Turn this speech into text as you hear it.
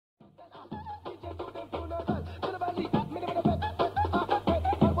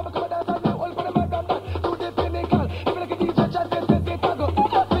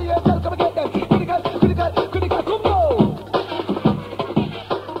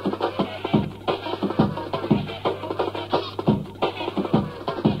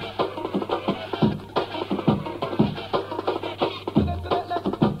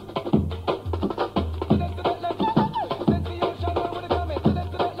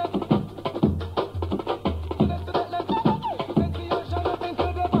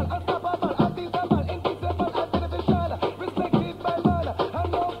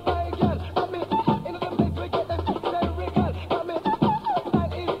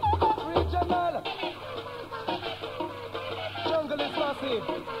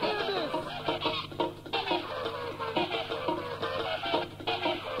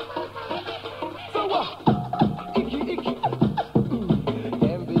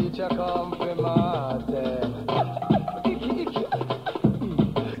feature come from Martin.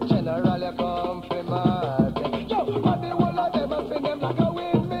 General, you come from Martin. Yo, but the whole of them are spin them like a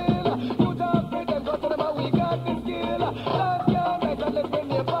windmill. You talk with them, go to them and we got the skill. Last year, night and let's bring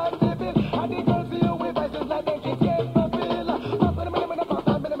you on the bill. And the girls see you with vices like they can get fulfilled. Pass them in the pass,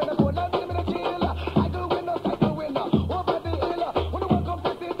 I'm in the cold, and in the chill. I go winner, over the hill. When the one comes to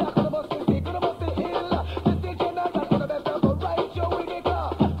sit down, gonna bust the stick, gonna bust the hill. This the general, that's gonna best go right, show with the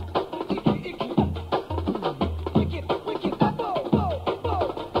car. Wicked, wicked, bo, bo, bo.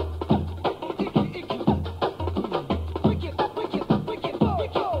 Wicked, wicked, wicked, bo,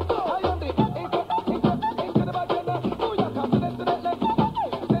 bo. I am the into the bartender. Oh, you come to the left.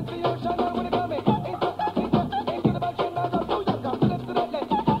 Sensational when it come in. Into the bartender. Oh, you come to the left.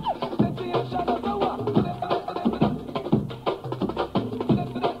 Sensational, so what?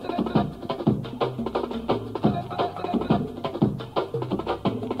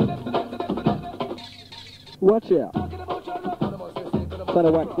 Watch out. Son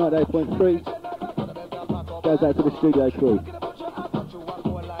of Wax 98.3 goes out to the studio crew.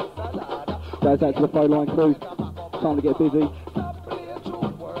 Goes out to the phone line crew. Time to get busy.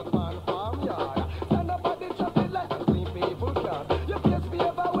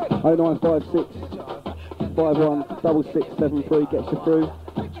 0956 516673 gets you through.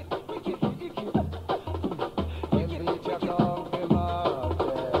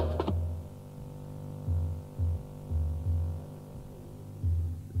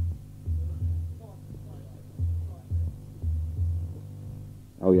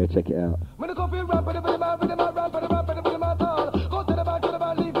 Oh yeah, check it out.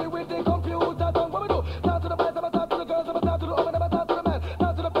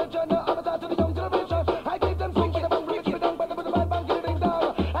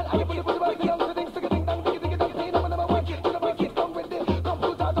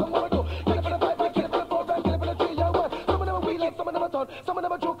 Some of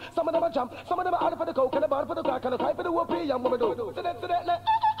them are juke, some of them are jump, some of them are out for the coke and the bar for the crack and the type for the whoopee, young woman do. A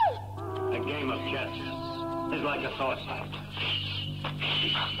game of chess is like a sword fight.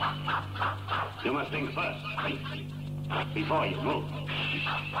 You must think first, before you move.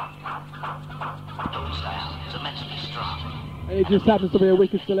 Sounds are mentally strong. And it just happens to be a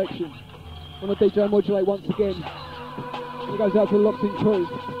wicked selection from the DJ Modulate once again. It goes out to the locked in crew.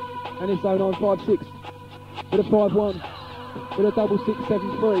 And it's 0956 with a 5-1 with a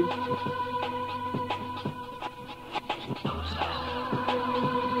 6673.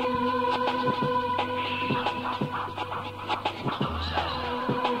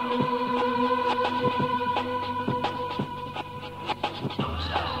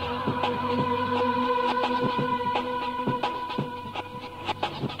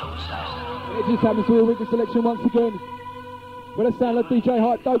 It just happens to be a wicked selection once again with a sound of DJ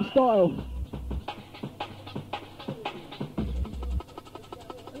Hype Dope style.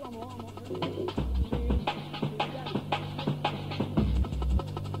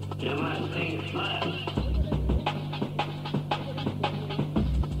 You must think first.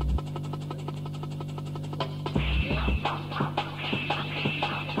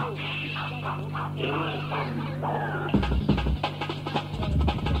 You must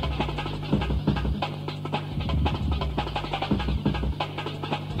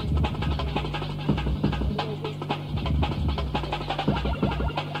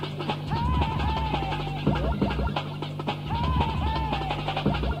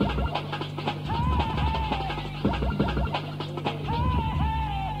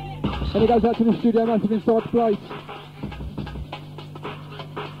And it goes out to the studio massive inside the place.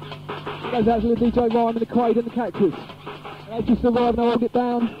 It goes out to the DJ Rhyme and the Crade and the Cactus. And they just survived and hold it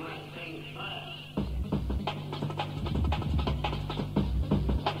down.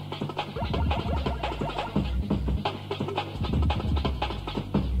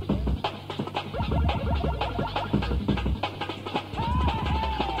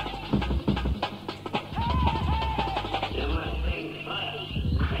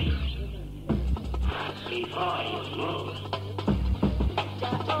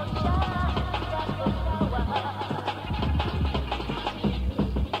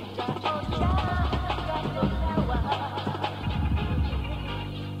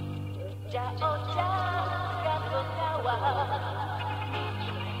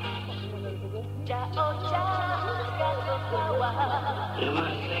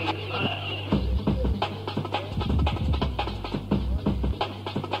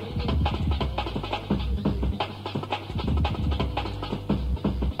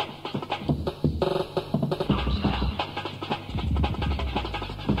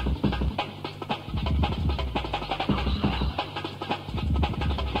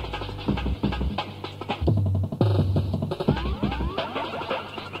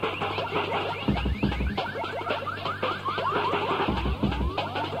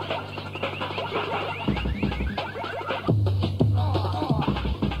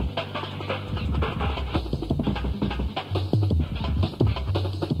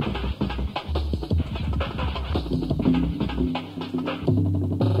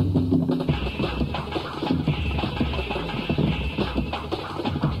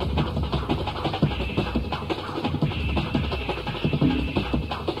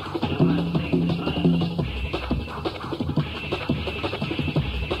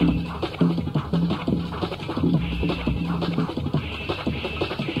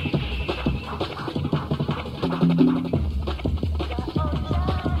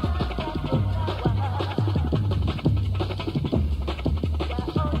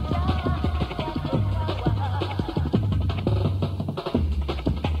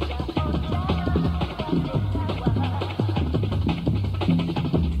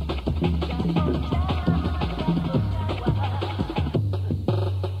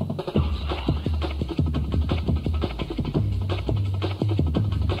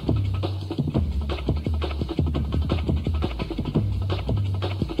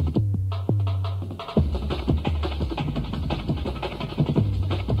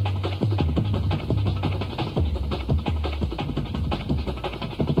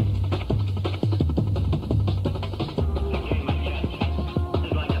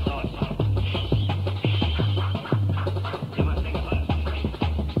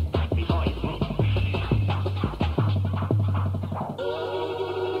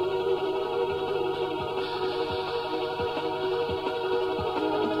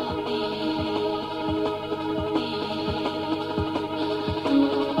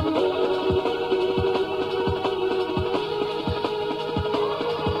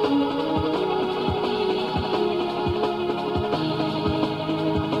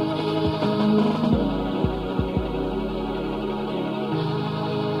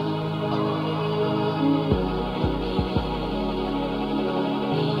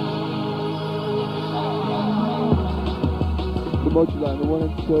 Modulate the 1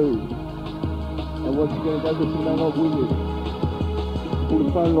 and 2. And once again, it goes to some man old wizard. Pull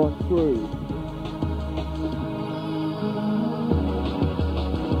the phone line through.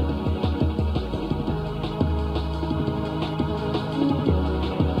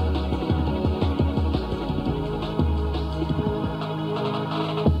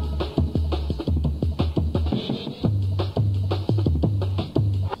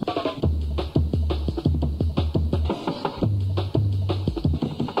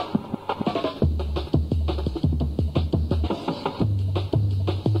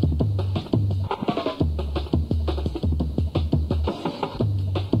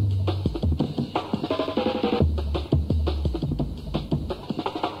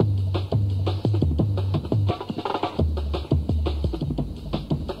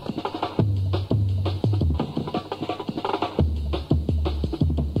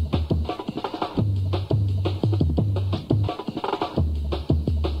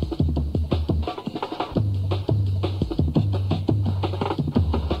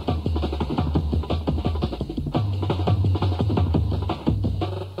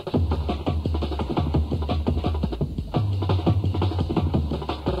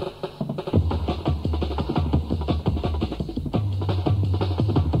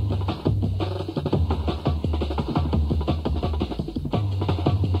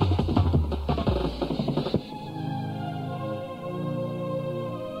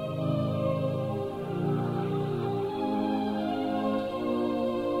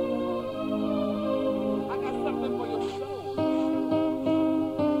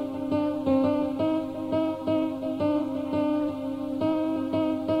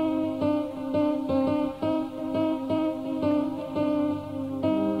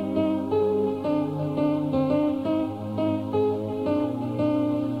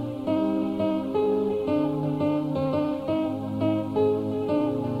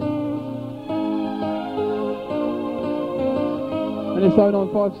 And it's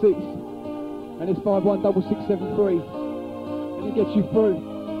 0956, and it's 516673, and it gets you through,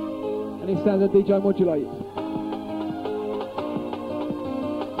 and it sounds like DJ Modulate.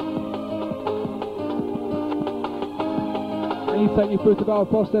 And he's taking you through to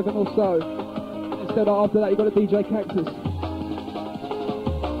about 7 or so. Instead of after that you've got a DJ Cactus.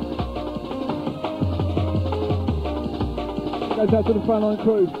 It goes out to the phone line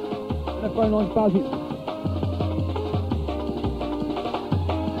crew, and the phone line's buzzing.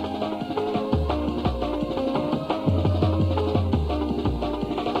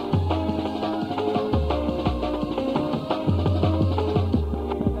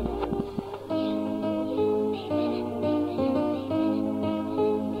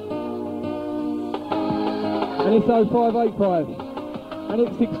 And it's 0585, and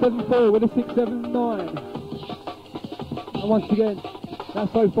it's 674 with a 679. And once again,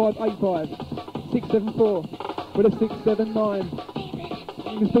 that's 0585, 674 with a 679.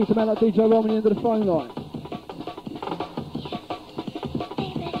 And you can speak to a man like DJ Rom on the end of the phone line.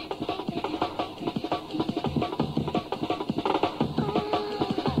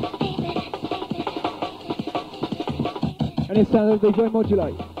 And it sounds like DJ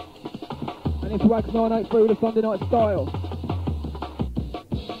Modulate. And it's Wax 983 with a Sunday night style.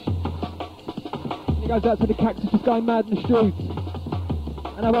 And he Goes out to the Cactus, just going mad in the streets.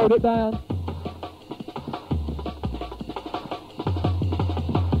 And I've held it down.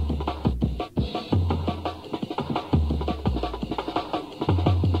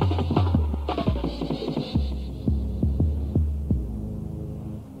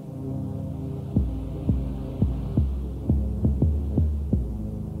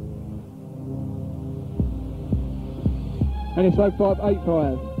 And it's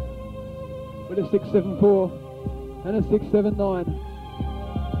 0585 with a 674 and a 679.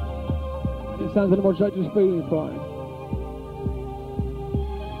 And it sounds like the Modulate just feeling fine.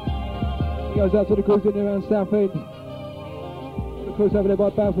 He goes out to the crews in and around South End. The crews over there by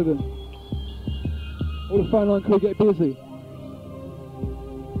Balfordham. All the phone line crew get busy.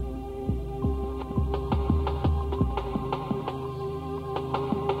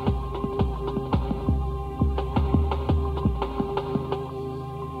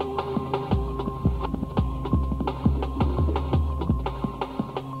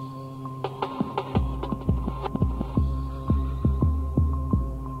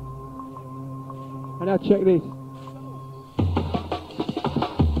 And now check this.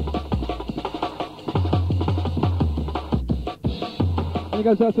 And it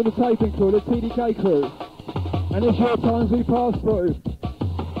goes out to the taping crew, the TDK crew. And it's your times we pass through.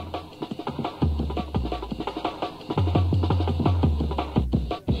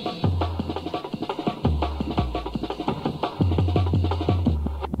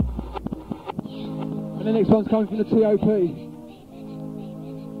 And the next one's coming from the TOP.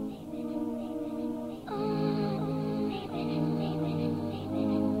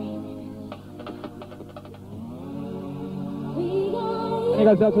 And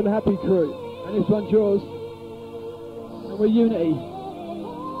it goes out to the Happy crew, and this one's yours, and we're Unity.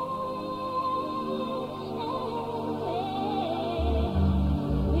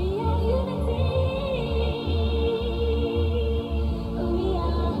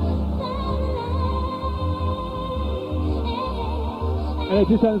 And it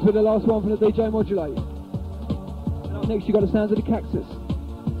just ends with the last one from the DJ Modulate. And up next you got the sounds of the Cactus.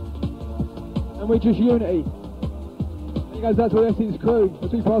 And we're just Unity. Goes out to the Essence crew as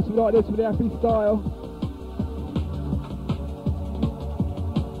we pass them like this with the Happy style.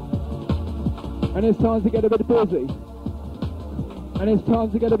 And it's time to get a bit busy. And it's time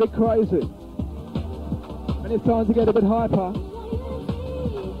to get a bit crazy. And it's time to get a bit hyper.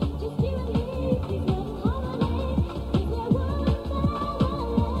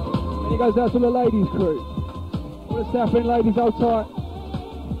 And it goes out to the ladies crew. All the South End ladies, hold tight.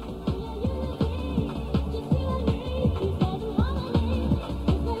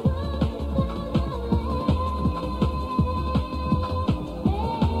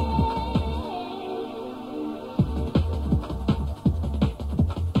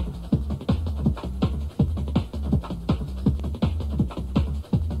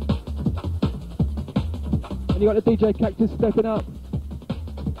 You got the DJ Cactus stepping up.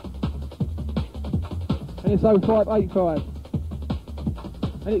 And it's 0585.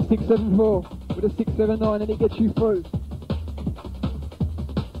 And it's 674 with a 679 and it gets you through.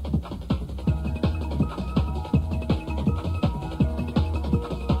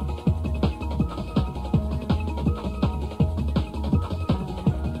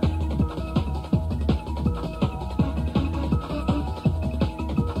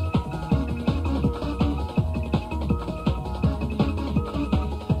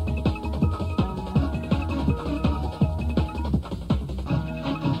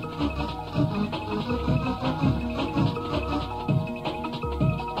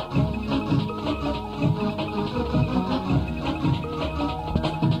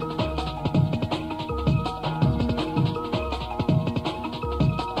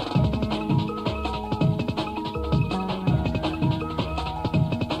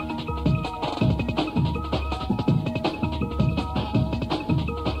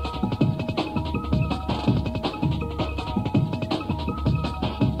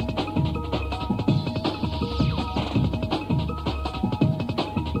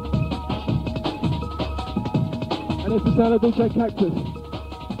 And it's the sound of DJ Cactus.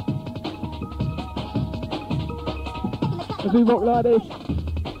 As we rock like this.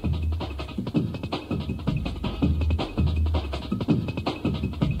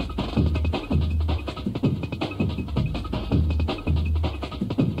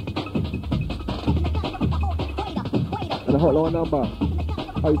 And the hotline number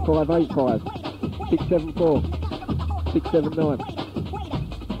 0585 674 679.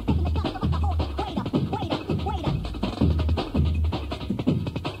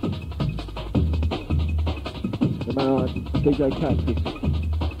 DJ Cactus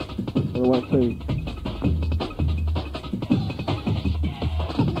on the 1-2.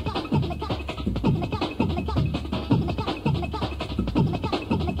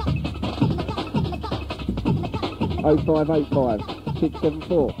 0585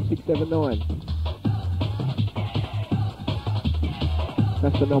 674 679.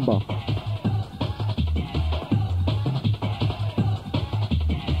 That's the number.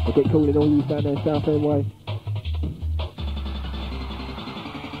 I'll get calling all you down there South End way.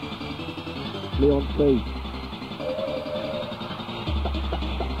 Leon C.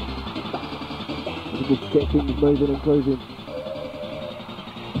 You just get things moving and grooving.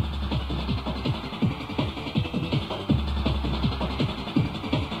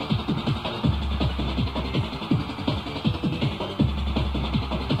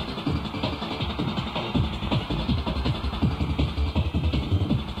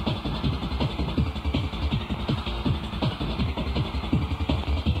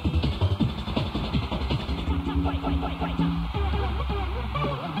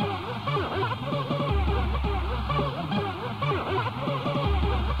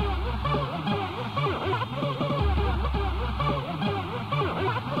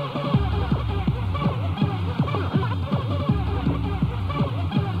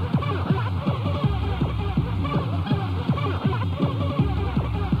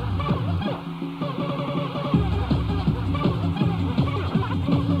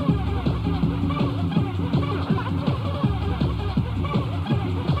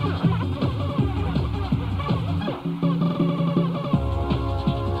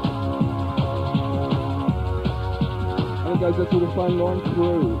 Goes out to the phone line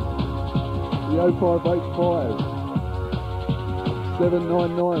crew, the 0585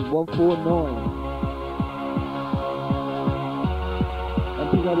 799 149, and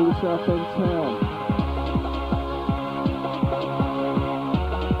pick up all the South End town.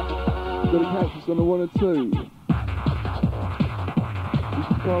 Got a Cactus on the 1 and 2. This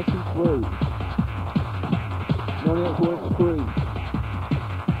is passing through 98.3.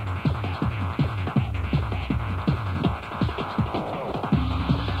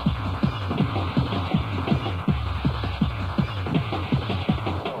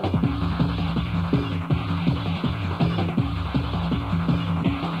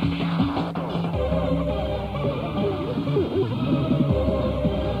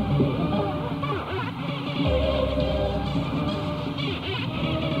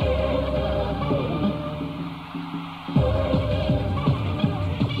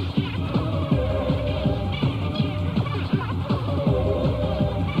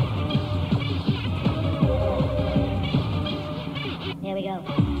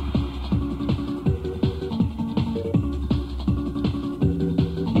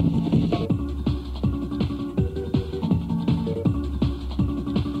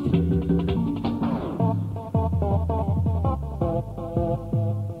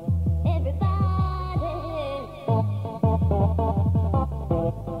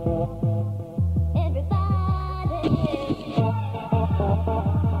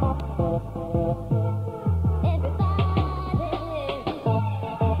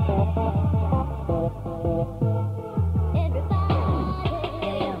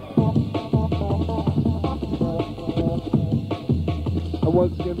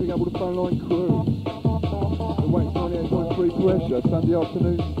 Once again, pick up all the phone line crew. The Wax 98.3 pressure, Sunday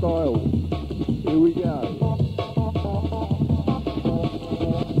afternoon style. Here we go.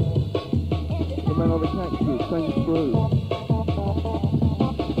 The man on the Cactus, same through.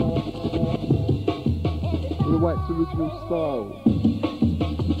 The Wax original style.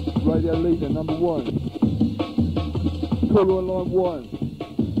 Radio leader number 1. Caller on line 1.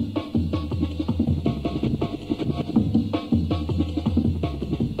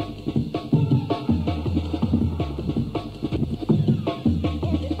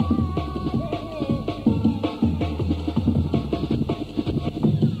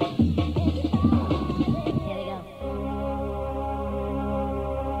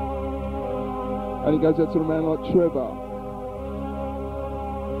 And he goes out to a man like Trevor.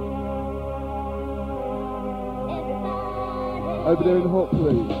 Over there in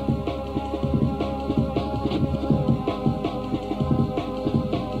Hopley.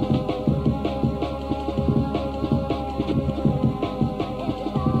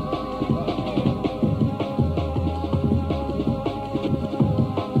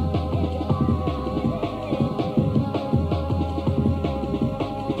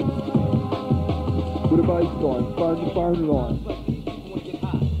 With a bass line, phone to phone line.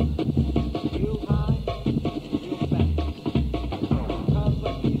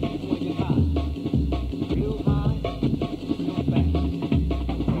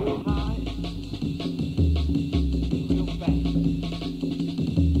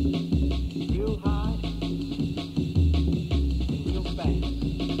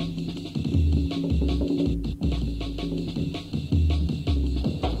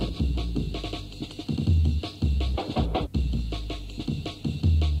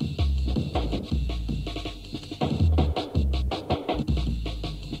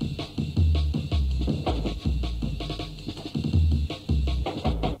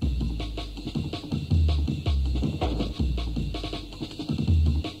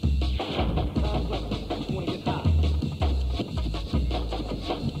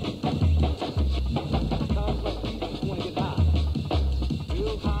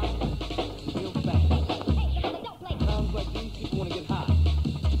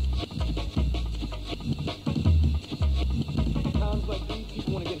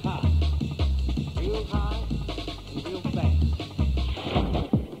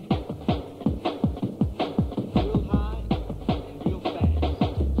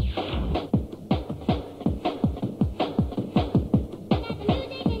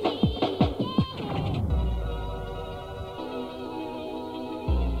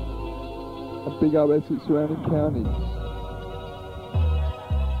 And big up Essex surrounding counties.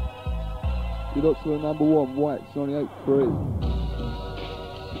 You're locked to the number one, Wax 98.3.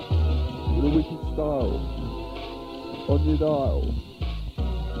 With a wicked style on your dial.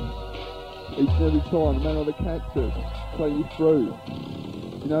 Each and every time, the man on the Cactus, play you through.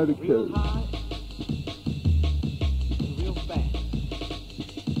 You know the cue. Real fast.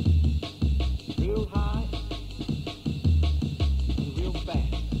 Real high. Real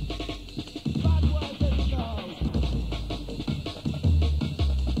fast. Bad boys in the house.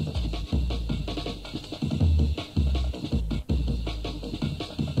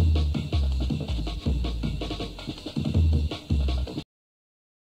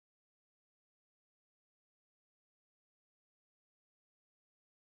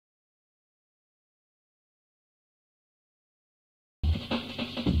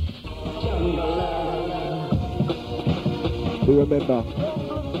 Do remember,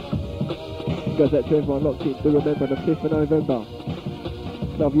 goes out to everyone locked in, do remember the 5th of November,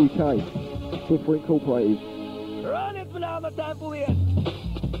 Club UK, Football Incorporated. Run it without the time for it.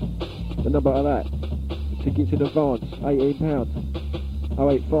 The number of that, tickets in advance, £18,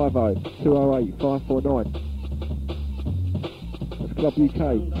 0850 208 549. That's Club UK,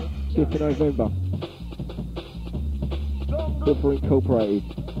 5th of November, Football Incorporated.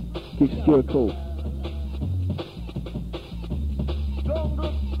 Give Stu a call.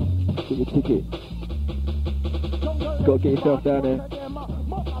 Get your ticket. Got to get yourself down there.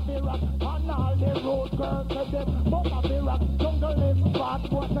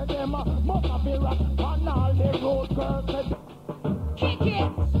 Kick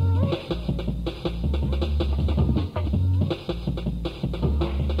it!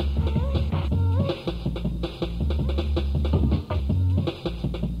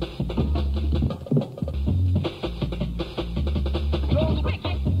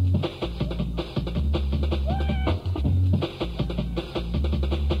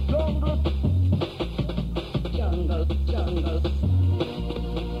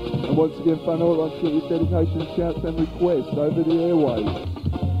 And once again, fun all on to your dedication, shouts and requests over the airwaves.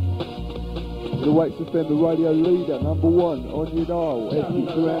 The Wax FM, the radio leader, number one on your dial,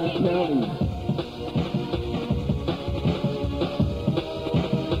 Essex surrounding counties.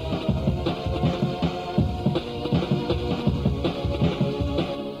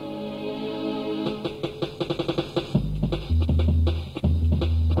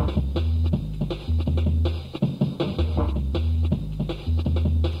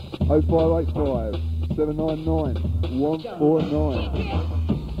 Oh 0585 799 149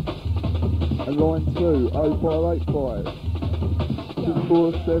 and line 2 0585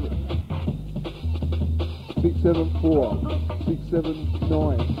 647 674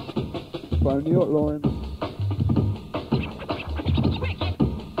 679. Phone the hotline.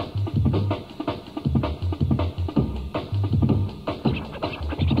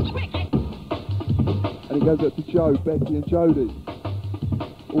 And it goes out to Joe, Becky and Jodie.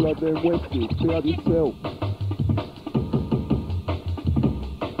 All over there in Westwood, be up yourself.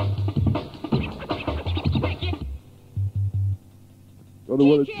 Got the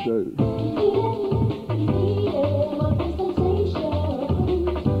words to.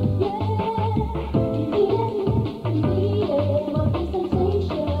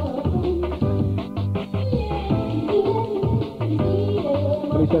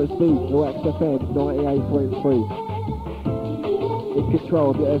 Finish out the speed, the Wax FM 98.3. In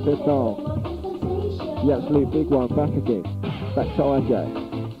control of the FSR. The absolute big one, back again. Back to IJ.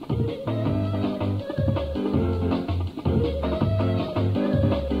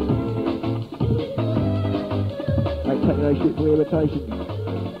 Take techno shit for imitation.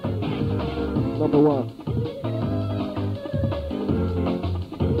 Number one.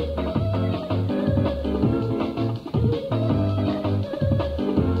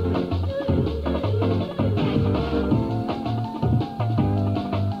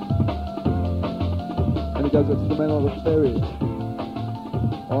 Goes up to the man on the ferry.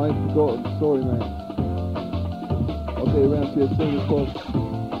 I ain't forgotten, sorry man. I'll get around to you as soon as possible.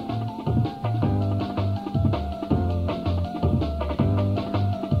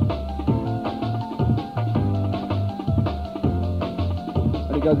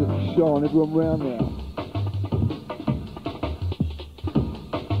 And it goes up to Sean, everyone round now.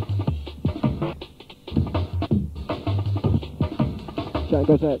 Shout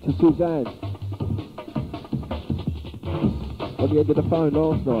goes out to Suzanne. On the end of the phone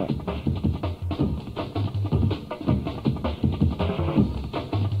last night.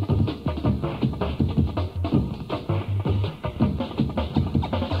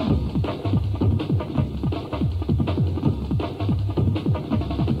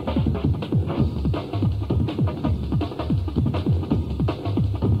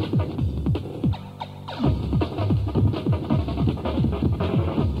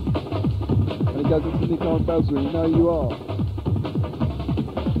 Anytime buzzer, you know you are.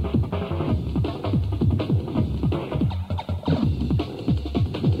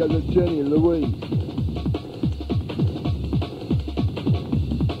 Goes to Jenny and Louise.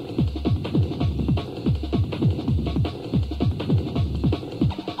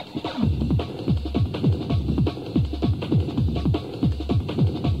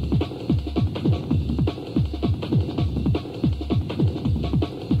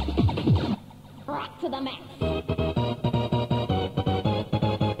 Rock to the max.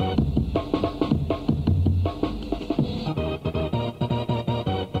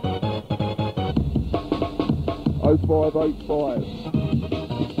 0585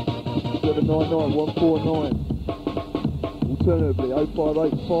 799 149. Alternatively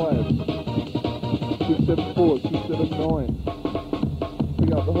 0585 674 679. We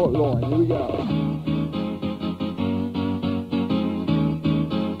got the hotline, here we go.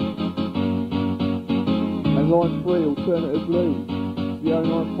 And line 3 alternatively the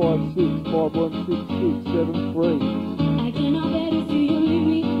 0956 516673. I cannot bear to see you leave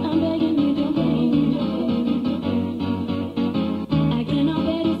me. I'm begging you, don't blame me. I cannot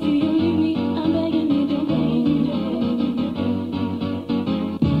bear to see you leave me. I'm begging you, don't blame me.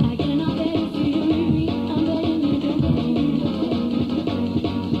 I cannot bear to see you leave me. I'm begging you, don't blame me.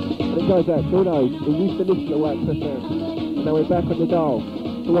 And it goes out, who knows? We used to listen to Wax FM, and now we're back on the dial.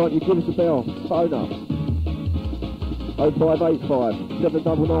 So why don't you give us a bell, phone up. 0585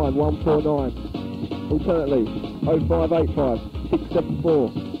 799 149. Alternately 0585 674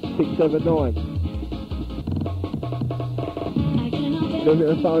 679. Give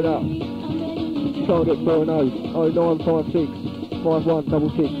it a phone up. Try and get through a nose. 0956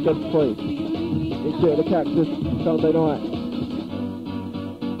 516673. It's at the Cactus Sunday night.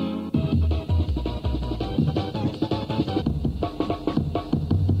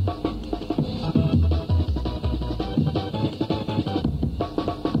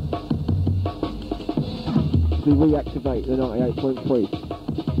 We reactivate the 98.3.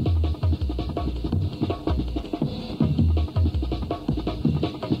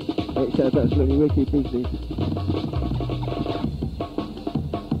 It sounds absolutely wicked business.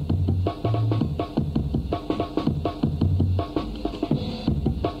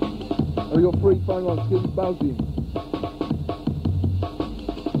 Have we got 3 phone lines still buzzing?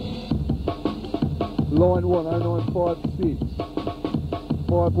 Line 1 0956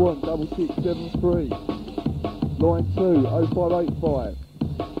 516673. Line 2 0585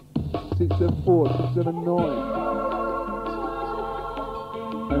 674 679.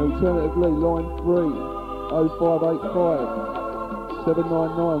 And alternatively line 3 0585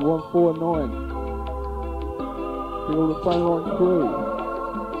 799 149. Get all the phone lines through.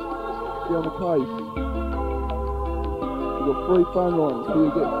 Get on the case. We've got 3 phone lines till you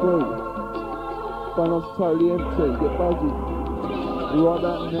get through. Phone lines are totally empty, get buzzing. Right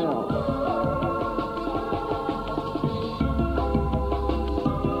about now.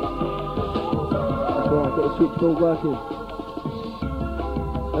 Right, get the switchboard working.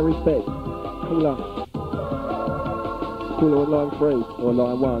 And respect. Caller. Caller on line 3 or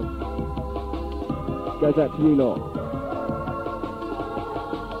line 1. Goes out to you lot.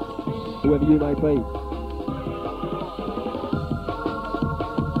 Whoever you may be.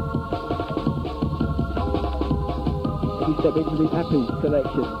 We step into the happy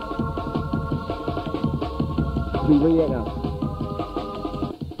selection. We re-enter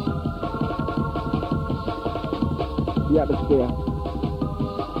the atmosphere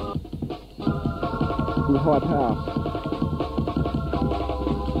with high power.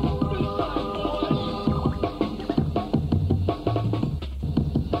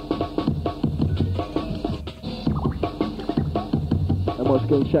 And once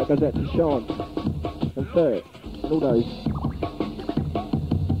again, shout goes out to Sean and Bert and all those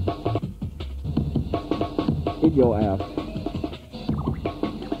in your house.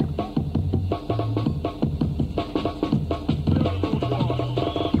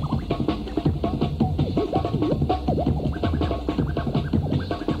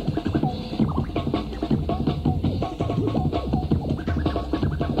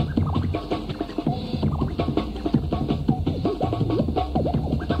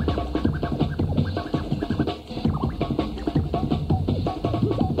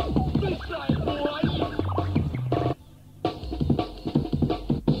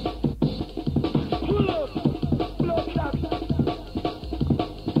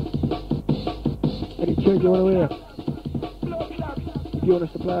 You want to hear? If you want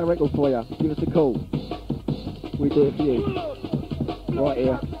us to play a record for you, give us a call. We do it for you. Right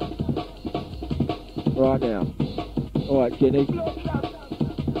here. Right now. Alright, Jenny.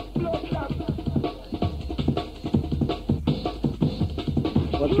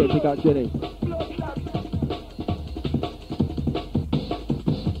 Once again, pick up Jenny.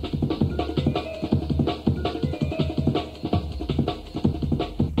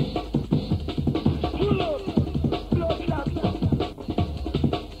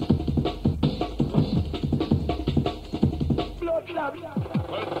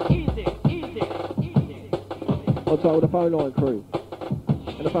 On top of the phone line crew.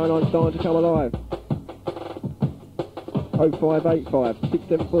 And the phone line's starting to come alive. 0585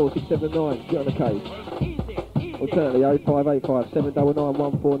 674 679, get on the case. Alternately 0585 799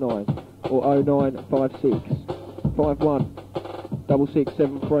 149 or 0956 51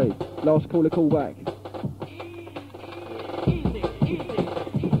 6673. Last caller call back.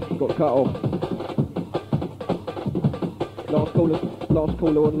 Got cut off. Last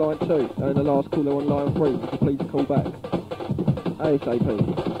caller on line 2 and the last caller on line 3. Would you please call back ASAP?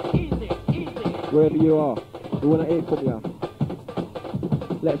 Wherever you are, we want to hear from you.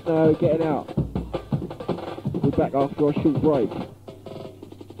 Let us know getting out. We're back after a short break.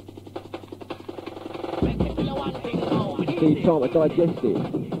 Need time to digest it.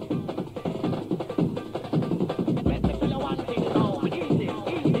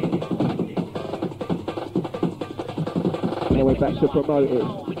 Now we're back to promote it.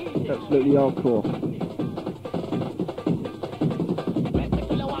 Absolutely hardcore.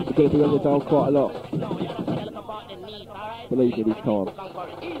 We're going to be on the dial quite a lot. Believe me this time.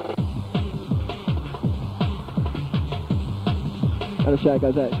 And a shout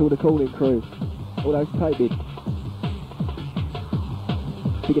goes out to all the calling crew. All those taping.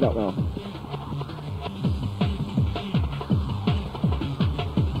 Pick it up now.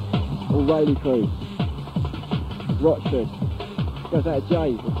 All Rayleigh crew. Rochford. Goes out to Jay,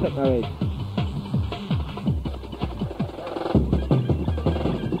 the Techno Head.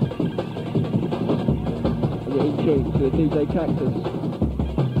 And you're in tune to the DJ Cactus.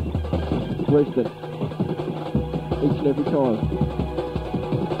 Brisbane. Each and every time.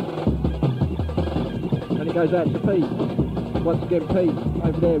 And it goes out to Pete. Once again Pete,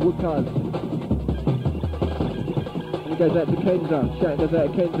 over there, Woodcutters. And it goes out to Kenza. Shout goes out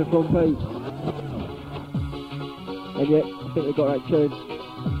to Kenza from Pete. And yet, I think we got that tune.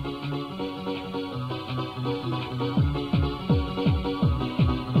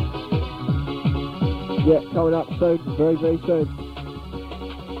 Yeah, coming up soon, very, very soon.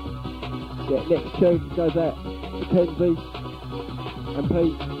 Yeah, next tune goes out to Kenzie and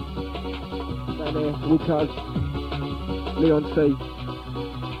Pete. Down there, Woodcutters, Leon C.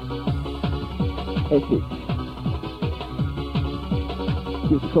 Essex.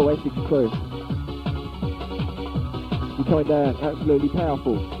 Give us a call, Essex crew. Coming down, absolutely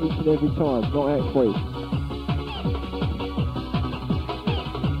powerful, each and every time, not out free.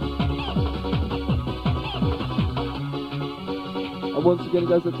 And once again it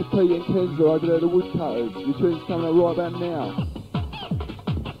goes up to Pete and Kenza over there, the Woodcutters. The tune's coming up right about now.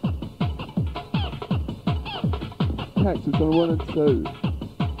 Cactus on 1 and 2.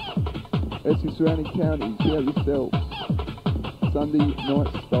 Essex surrounding counties, see out yourself. Sunday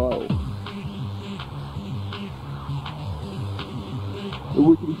night style. The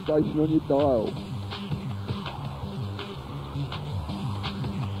Wickedy station on your dial.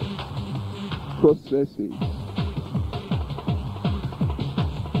 Processing.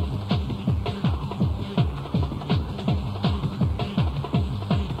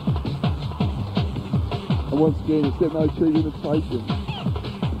 And once again, it's that no true limitation.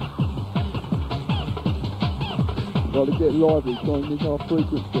 Got to get lively, trying to miss our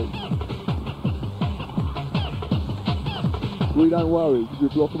frequency. We don't worry, because we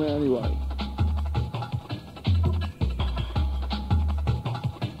block them out anyway.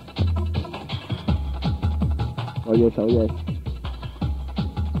 Oh yes, oh yes.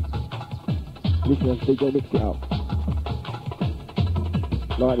 Listen as DJ mix it up.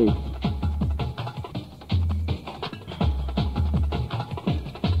 Like this.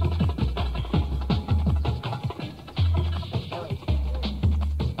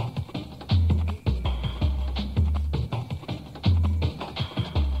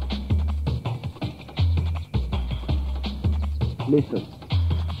 Listen.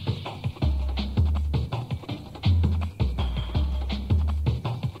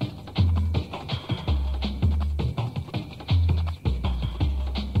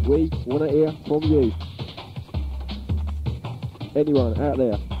 We want to hear from you. Anyone out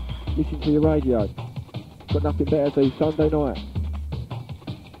there, listen to your radio. Got nothing better to do Sunday night.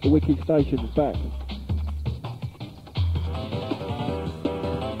 The Wicked Station's back.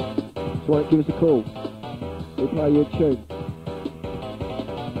 So why don't give us a call? We'll play you a tune.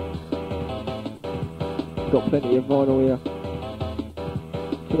 Got plenty of vinyl here.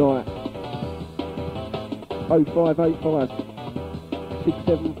 tonight. 0585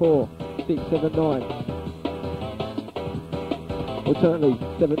 674 679. Alternately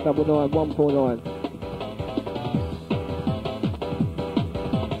 799 149.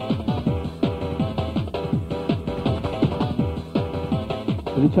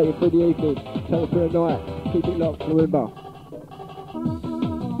 As we take you through the evening, take you through the night, keep it locked, remember.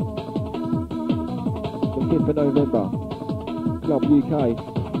 The 5th of November, Club UK.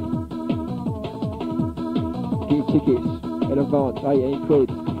 Get your tickets in advance, 18 quid.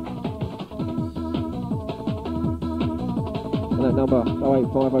 And that number,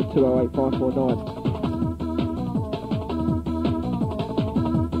 0850208 549.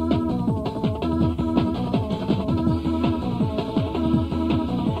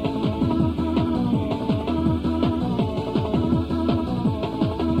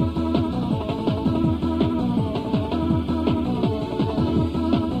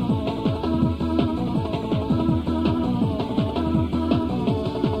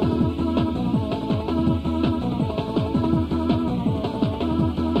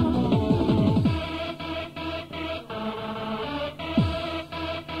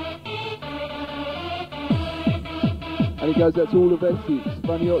 Goes out to all the Essex,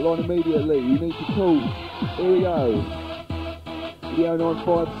 phone the hotline immediately, you need to call. Here we go. The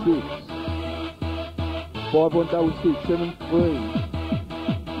 0956 516673.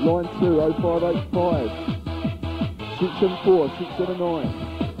 Line 2 0585 674 679.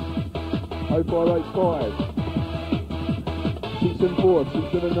 0585 674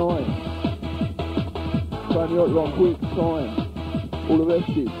 679. Phone the hotline quick, time. All the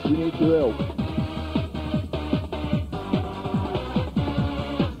Essex, we need your help.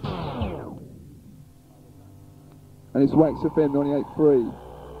 And it's Wax FM 98.3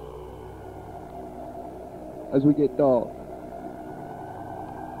 as we get dark.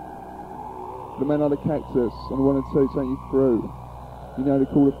 The men are the Cactus on 1 and 2 take you through. You know to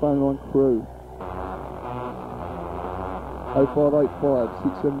call the phone line crew. 0585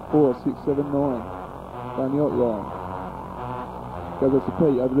 674 679. Phone the hotline. Goes up to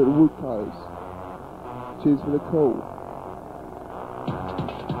Pete over at the Woodcoast. Cheers for the call.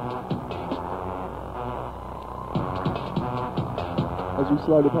 As we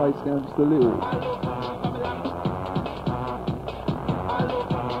slow the pace down just a little.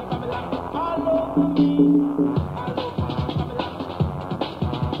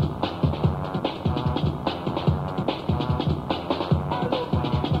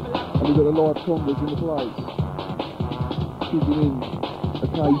 And we've got the live congas in the place. Kicking in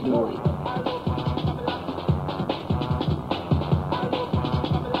occasionally.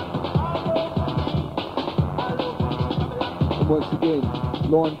 Once again,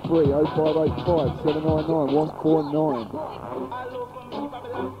 line 3 0585 799 149.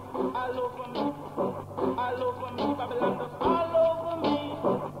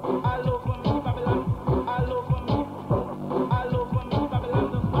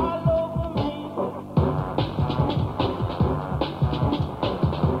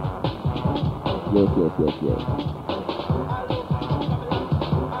 Yes.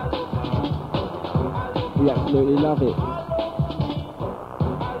 We absolutely love it.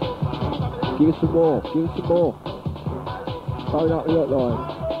 Give us some more. Phone up the hotline.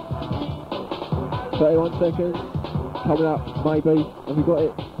 31 seconds. Coming up, maybe. Have we got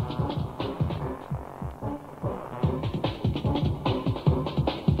it?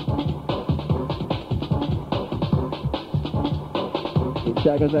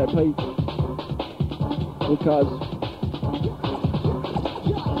 Shout goes out, Pete. Because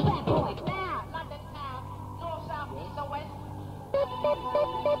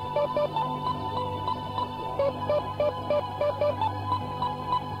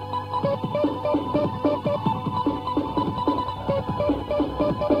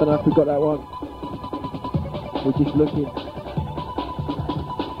I don't know if we got that one. We're just looking.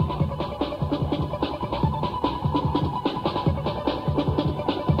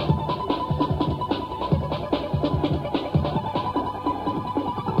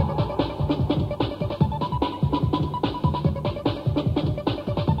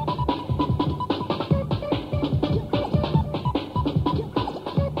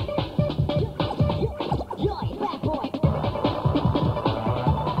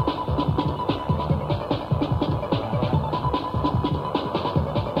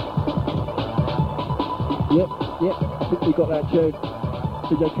 Yep, I think we got that tune.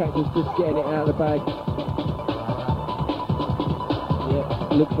 DJ Cactus just getting it out of the bag. Yep,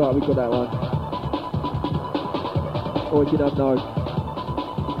 looks like we got that one. Or did I know?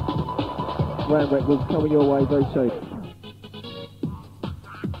 Ram Records coming your way very soon.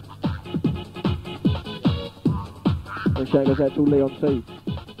 And shout goes out to Leon too.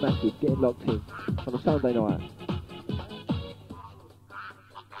 Massive, getting locked in on a Sunday night.